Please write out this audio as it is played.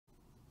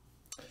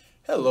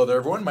Hello there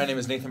everyone, my name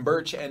is Nathan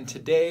Birch and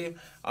today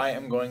I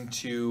am going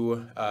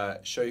to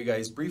show you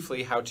guys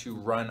briefly how to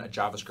run a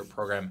JavaScript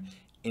program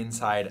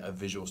inside of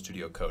Visual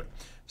Studio Code.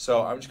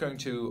 So I'm just going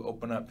to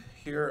open up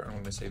here, I'm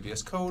going to say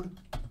VS Code.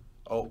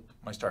 Oh,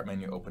 my start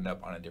menu opened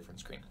up on a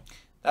different screen.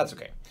 That's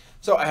okay.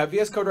 So I have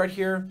VS Code right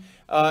here.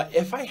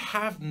 If I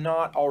have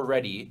not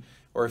already,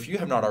 or if you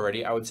have not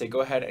already, I would say go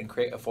ahead and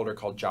create a folder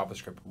called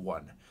JavaScript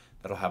 1.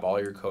 That'll have all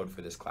your code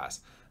for this class.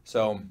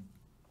 So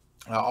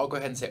I'll go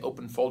ahead and say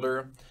open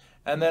folder.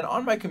 And then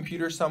on my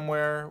computer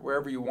somewhere,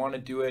 wherever you want to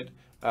do it,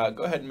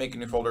 go ahead and make a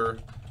new folder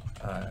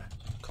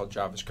called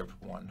JavaScript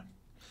 1.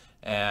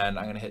 And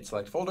I'm going to hit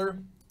select folder.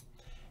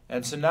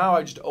 And so now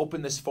I just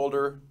open this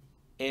folder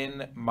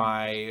in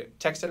my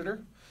text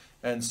editor.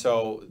 And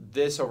so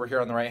this over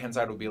here on the right hand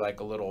side will be like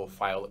a little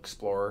file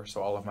explorer.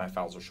 So all of my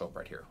files will show up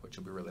right here, which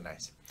will be really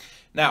nice.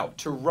 Now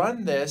to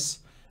run this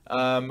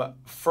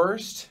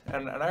first,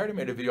 and I already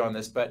made a video on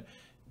this, but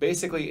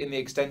basically in the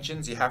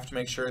extensions, you have to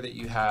make sure that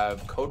you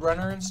have Code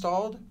Runner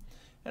installed.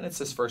 And it's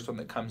this first one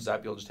that comes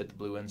up. You'll just hit the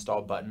blue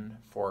install button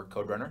for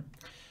Code Runner.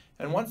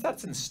 And once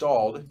that's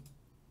installed,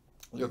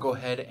 you'll go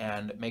ahead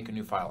and make a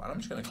new file. And I'm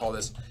just going to call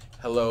this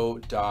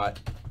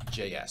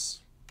hello.js.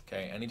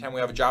 Okay, anytime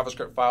we have a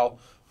JavaScript file,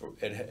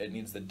 it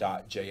needs the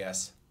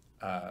 .js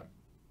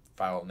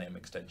file name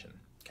extension.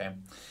 Okay,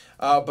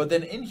 but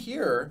then in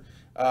here,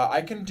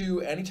 I can do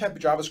any type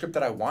of JavaScript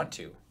that I want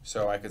to.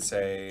 So I could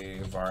say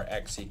var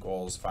x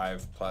equals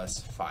 5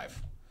 plus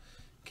 5.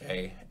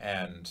 Okay,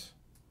 and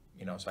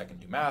so I can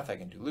do math, I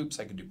can do loops,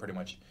 I can do pretty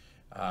much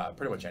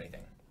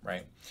anything,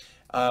 right?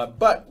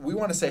 But we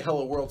want to say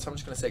hello world, so I'm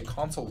just going to say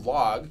console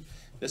log.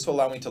 This will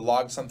allow me to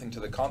log something to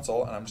the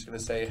console, and I'm just going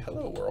to say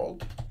hello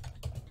world.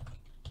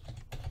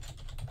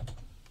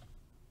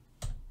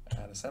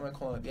 Add a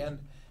semicolon at the end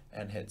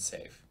and hit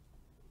save.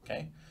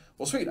 Okay,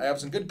 well sweet, I have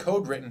some good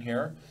code written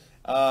here,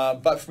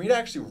 but for me to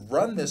actually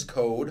run this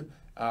code,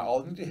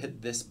 I'll need to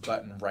hit this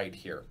button right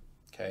here.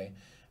 Okay,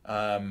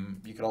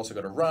 you could also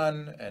go to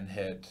run and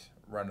hit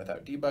run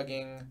without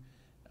debugging.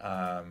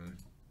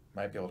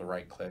 Might be able to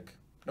right click.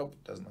 Nope,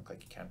 doesn't look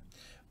like you can.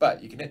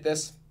 But you can hit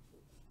this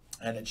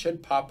and it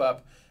should pop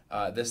up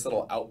this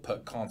little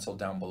output console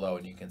down below,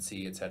 and you can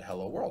see it said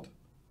hello world.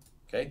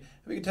 Okay,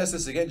 we can test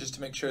this again just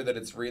to make sure that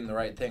it's reading the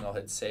right thing. I'll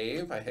hit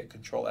save. I hit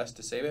Control S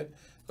to save it.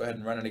 Go ahead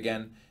and run it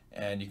again,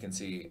 and you can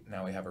see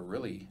now we have a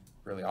really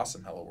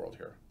awesome hello world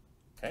here.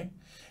 Okay,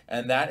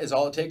 and that is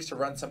all it takes to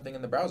run something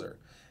in the browser.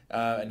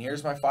 And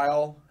here's my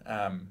file,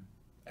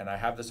 and I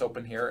have this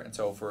open here. And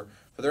so for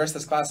the rest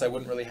of this class, I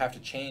wouldn't really have to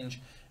change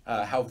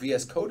how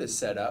VS Code is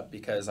set up,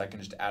 because I can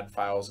just add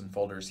files and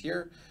folders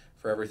here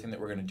for everything that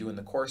we're going to do in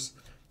the course.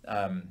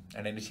 And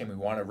anytime we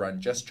want to run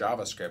just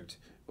JavaScript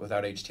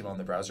without HTML in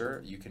the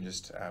browser, you can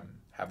just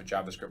have a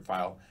JavaScript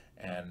file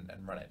and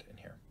run it in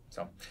here.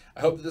 So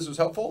I hope that this was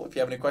helpful. If you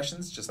have any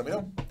questions, just let me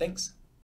know. Thanks.